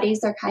our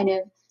bodies are kind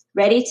of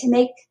ready to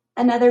make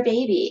another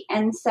baby.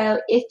 And so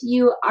if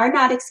you are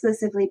not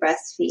exclusively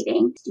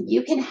breastfeeding,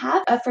 you can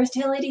have a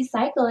fertility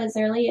cycle as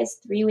early as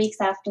 3 weeks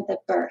after the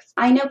birth.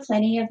 I know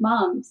plenty of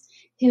moms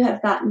who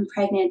have gotten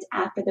pregnant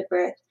after the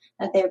birth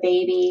of their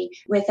baby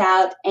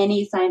without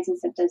any signs and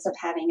symptoms of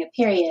having a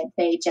period.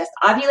 They just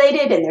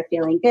ovulated and they're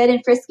feeling good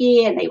and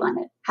frisky and they want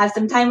to have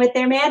some time with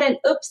their man and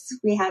oops,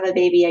 we have a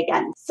baby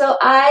again. So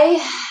I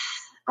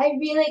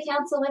really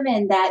counsel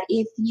women that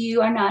if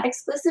you are not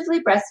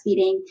exclusively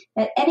breastfeeding,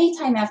 that any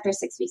time after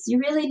 6 weeks, you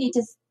really need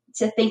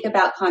to think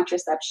about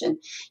contraception.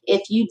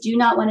 If you do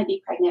not want to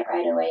be pregnant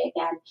right away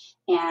again,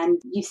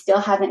 and you still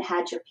haven't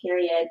had your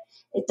period,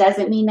 it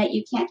doesn't mean that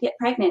you can't get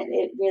pregnant.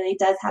 It really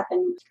does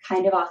happen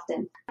kind of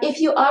often. If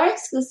you are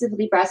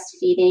exclusively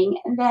breastfeeding,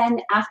 then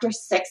after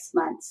 6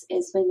 months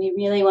is when we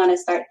really want to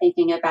start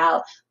thinking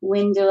about,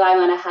 when do I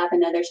want to have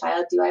another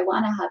child? Do I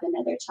want to have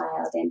another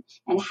child?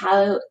 And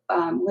how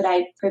would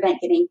I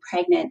prevent getting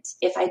pregnant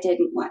if I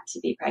didn't want to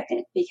be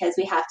pregnant? Because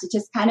we have to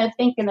just kind of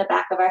think in the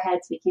back of our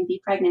heads, we can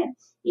be pregnant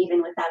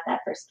even without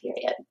that first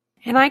period.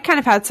 And I kind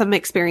of had some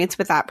experience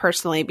with that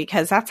personally,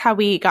 because that's how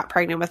we got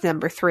pregnant with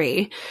number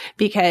 3,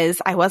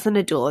 because I wasn't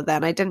a doula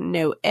then. I didn't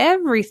know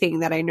everything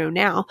that I know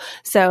now.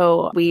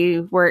 So we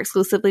were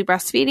exclusively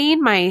breastfeeding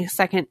my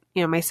second,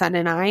 my son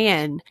and I,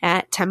 and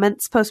at 10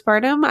 months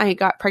postpartum, I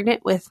got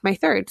pregnant with my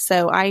third.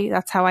 So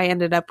that's how I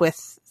ended up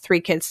with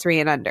 3 kids,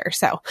 3 and under.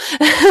 So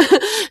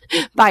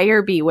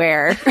buyer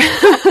beware.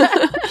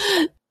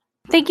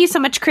 Thank you so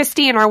much,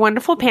 Christy, and our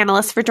wonderful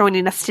panelists for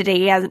joining us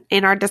today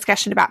in our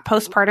discussion about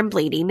postpartum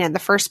bleeding and the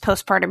first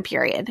postpartum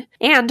period.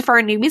 And for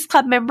our Newbies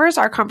Club members,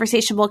 our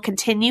conversation will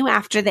continue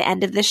after the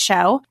end of this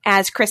show,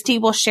 as Christy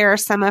will share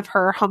some of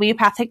her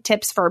homeopathic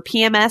tips for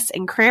PMS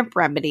and cramp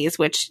remedies,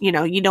 which, you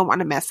don't want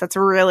to miss. That's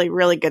really,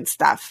 really good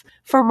stuff.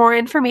 For more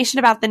information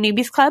about the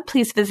Newbies Club,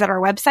 please visit our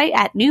website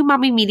at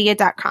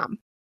newmommymedia.com.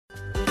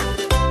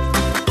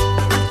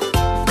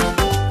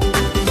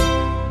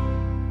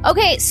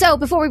 Okay, so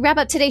before we wrap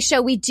up today's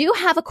show, we do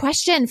have a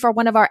question for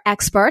one of our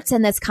experts,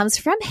 and this comes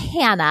from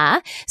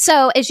Hannah.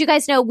 So as you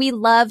guys know, we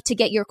love to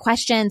get your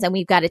questions, and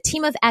we've got a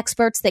team of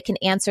experts that can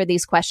answer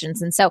these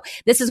questions. And so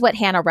this is what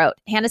Hannah wrote.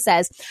 Hannah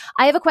says,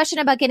 I have a question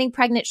about getting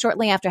pregnant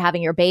shortly after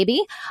having your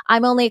baby.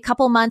 I'm only a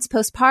couple months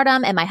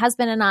postpartum, and my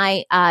husband and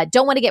I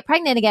don't want to get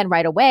pregnant again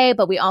right away,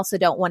 but we also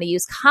don't want to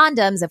use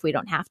condoms if we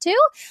don't have to.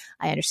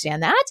 I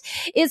understand that.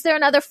 Is there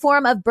another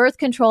form of birth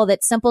control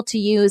that's simple to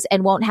use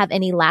and won't have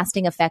any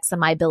lasting effects on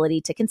my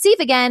ability to conceive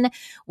again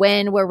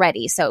when we're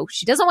ready? So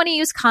she doesn't want to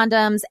use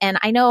condoms. And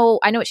I know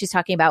what she's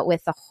talking about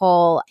with the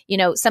whole,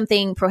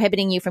 something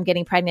prohibiting you from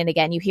getting pregnant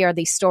again. You hear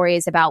these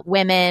stories about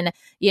women,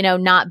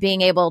 not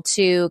being able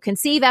to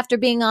conceive after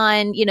being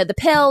on, the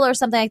pill or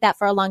something like that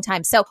for a long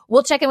time. So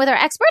we'll check in with our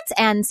experts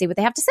and see what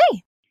they have to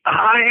say.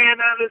 Hi,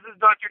 Hannah. This is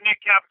Dr. Nick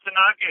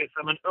Kapitanakis.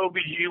 I'm an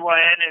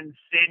OBGYN in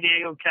San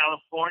Diego,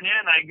 California,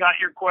 and I got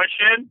your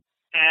question,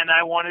 and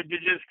I wanted to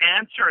just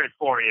answer it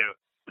for you.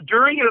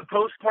 During the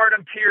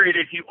postpartum period,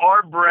 if you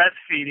are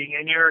breastfeeding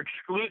and you're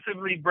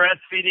exclusively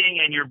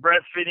breastfeeding and you're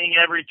breastfeeding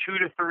every 2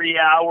 to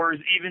 3 hours,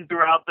 even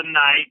throughout the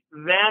night,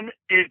 then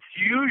it's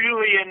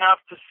usually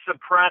enough to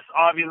suppress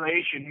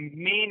ovulation,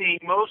 meaning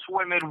most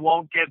women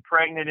won't get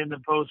pregnant in the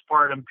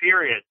postpartum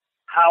period.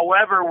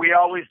 However, we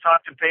always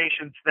talk to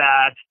patients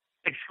that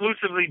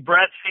exclusively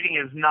breastfeeding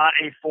is not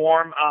a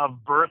form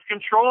of birth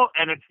control,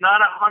 and it's not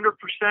 100%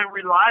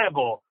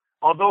 reliable.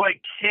 Although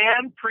it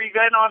can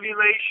prevent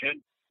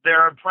ovulation,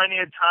 there are plenty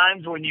of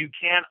times when you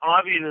can't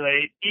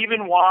ovulate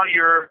even while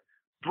you're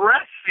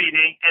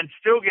breastfeeding and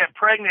still get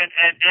pregnant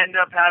and end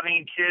up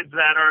having kids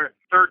that are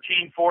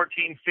 13,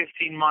 14,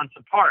 15 months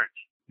apart.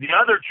 The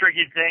other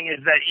tricky thing is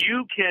that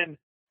you can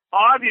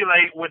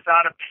ovulate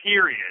without a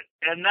period.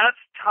 And that's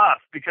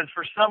tough because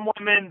for some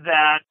women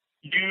that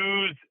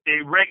use a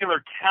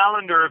regular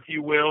calendar, if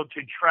you will, to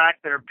track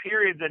their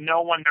periods and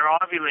know when they're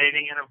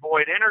ovulating and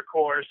avoid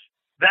intercourse,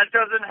 that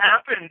doesn't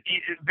happen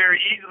very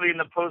easily in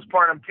the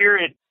postpartum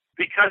period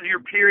because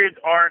your periods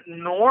aren't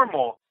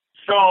normal.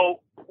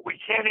 So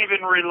we can't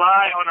even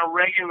rely on a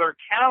regular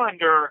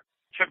calendar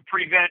to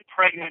prevent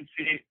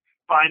pregnancy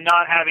by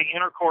not having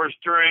intercourse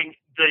during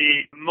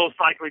the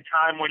most likely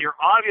time when you're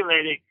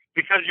ovulating,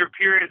 because your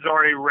periods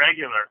are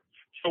irregular.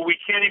 So we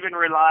can't even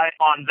rely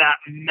on that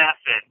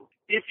method.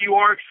 If you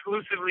are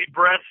exclusively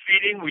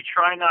breastfeeding, we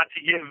try not to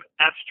give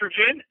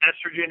estrogen.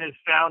 Estrogen is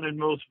found in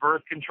most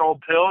birth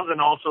control pills and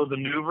also the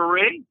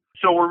NuvaRing.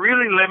 So we're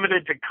really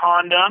limited to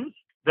condoms.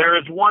 There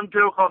is one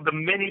pill called the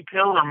mini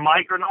pill or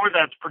Micronor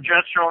that's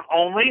progesterone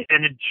only,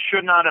 and it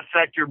should not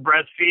affect your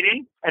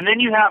breastfeeding. And then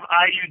you have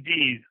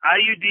IUDs.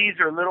 IUDs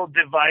are little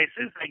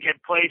devices that get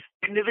placed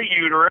into the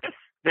uterus.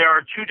 There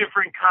are 2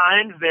 different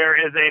kinds. There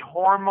is a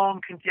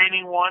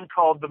hormone-containing one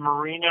called the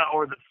Mirena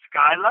or the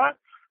Skyla,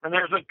 and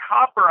there's a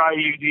copper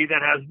IUD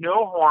that has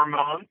no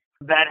hormones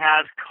that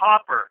has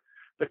copper.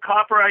 The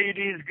copper IUD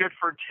is good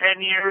for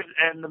 10 years,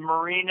 and the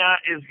Mirena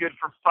is good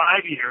for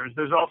 5 years.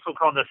 There's also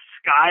called the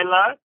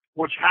Skyla,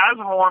 which has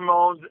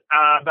hormones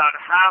about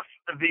half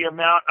the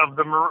amount of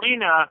the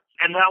Mirena,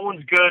 and that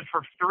one's good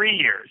for 3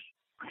 years.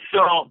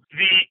 So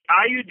the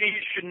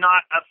IUDs should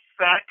not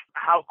affect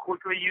how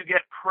quickly you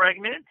get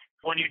pregnant.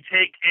 When you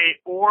take a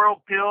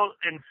oral pill,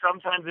 and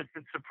sometimes if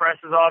it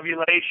suppresses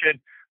ovulation,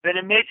 then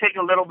it may take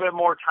a little bit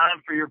more time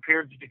for your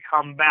periods to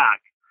come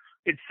back.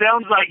 It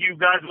sounds like you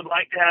guys would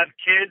like to have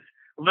kids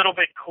a little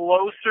bit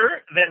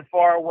closer than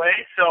far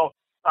away. So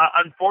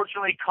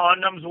unfortunately,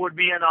 condoms would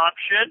be an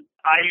option.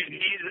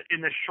 IUDs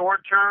in the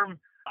short term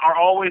are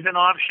always an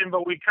option,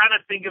 but we kind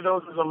of think of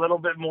those as a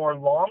little bit more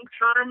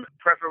long-term,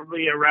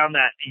 preferably around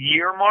that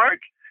year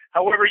mark.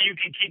 However, you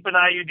can keep an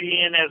IUD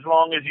in as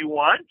long as you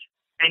want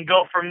and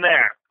go from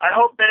there. I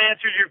hope that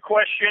answers your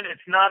question.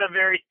 It's not a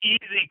very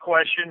easy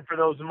question for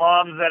those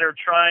moms that are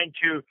trying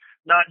to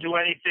not do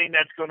anything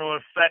that's going to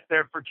affect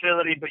their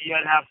fertility, but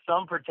yet have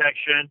some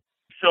protection.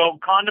 So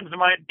condoms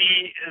might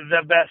be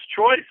the best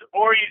choice,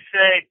 or you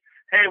say,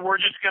 hey, we're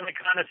just going to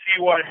kind of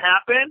see what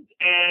happens,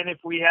 and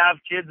if we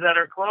have kids that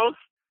are close,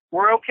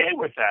 we're okay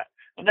with that.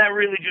 And that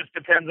really just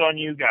depends on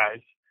you guys.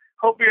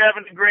 Hope you're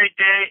having a great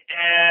day,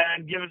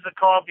 and give us a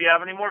call if you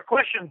have any more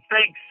questions.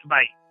 Thanks.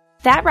 Bye.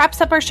 That wraps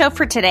up our show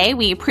for today.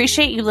 We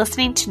appreciate you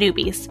listening to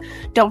Newbies.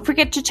 Don't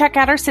forget to check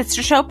out our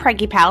sister show,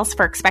 Preggy Pals,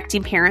 for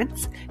expecting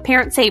parents,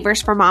 Parent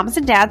Savers for moms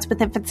and dads with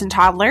infants and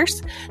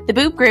toddlers, the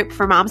Boob Group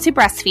for moms who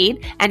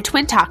breastfeed, and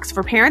Twin Talks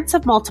for parents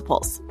of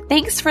multiples.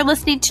 Thanks for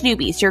listening to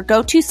Newbies, your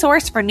go-to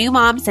source for new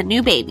moms and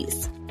new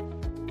babies.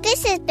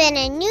 This has been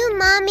a New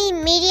Mommy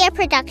Media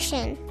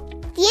production.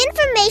 The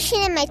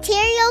information and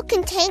material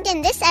contained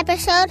in this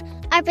episode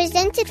are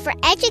presented for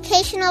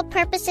educational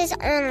purposes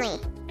only.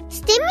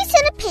 Statements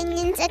and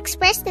opinions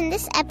expressed in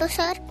this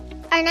episode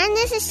are not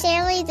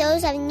necessarily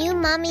those of New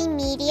Mommy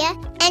Media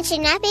and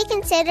should not be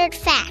considered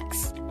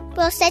facts.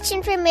 While such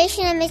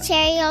information and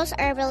materials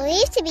are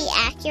believed to be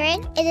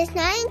accurate, it is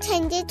not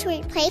intended to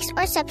replace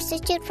or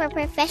substitute for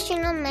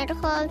professional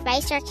medical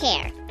advice or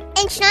care,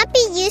 and should not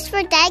be used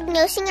for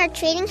diagnosing or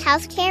treating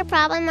healthcare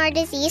problem or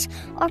disease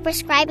or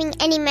prescribing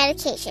any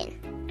medication.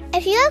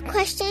 If you have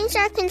questions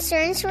or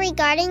concerns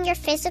regarding your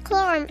physical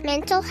or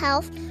mental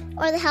health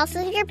or the health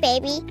of your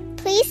baby,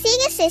 please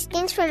seek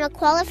assistance from a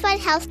qualified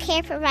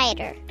healthcare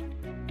provider.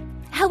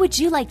 How would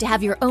you like to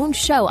have your own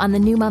show on the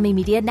New Mommy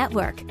Media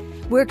Network?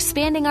 We're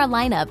expanding our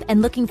lineup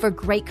and looking for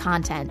great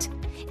content.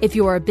 If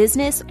you're a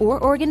business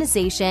or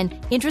organization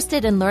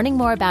interested in learning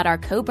more about our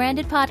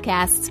co-branded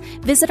podcasts,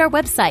 visit our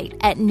website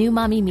at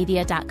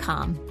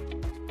newmommymedia.com.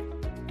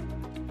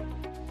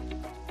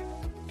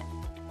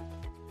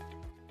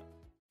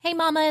 Hey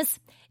mamas,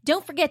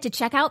 don't forget to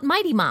check out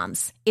Mighty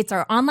Moms. It's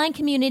our online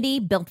community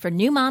built for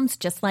new moms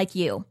just like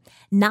you.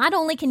 Not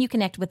only can you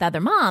connect with other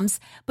moms,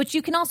 but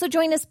you can also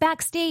join us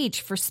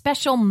backstage for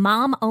special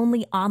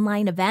mom-only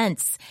online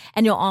events.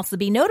 And you'll also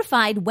be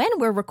notified when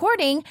we're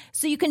recording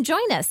so you can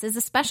join us as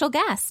a special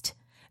guest.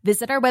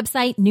 Visit our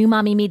website,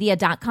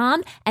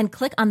 newmommymedia.com, and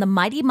click on the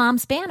Mighty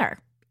Moms banner.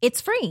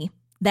 It's free.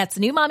 That's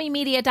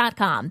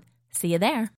newmommymedia.com. See you there.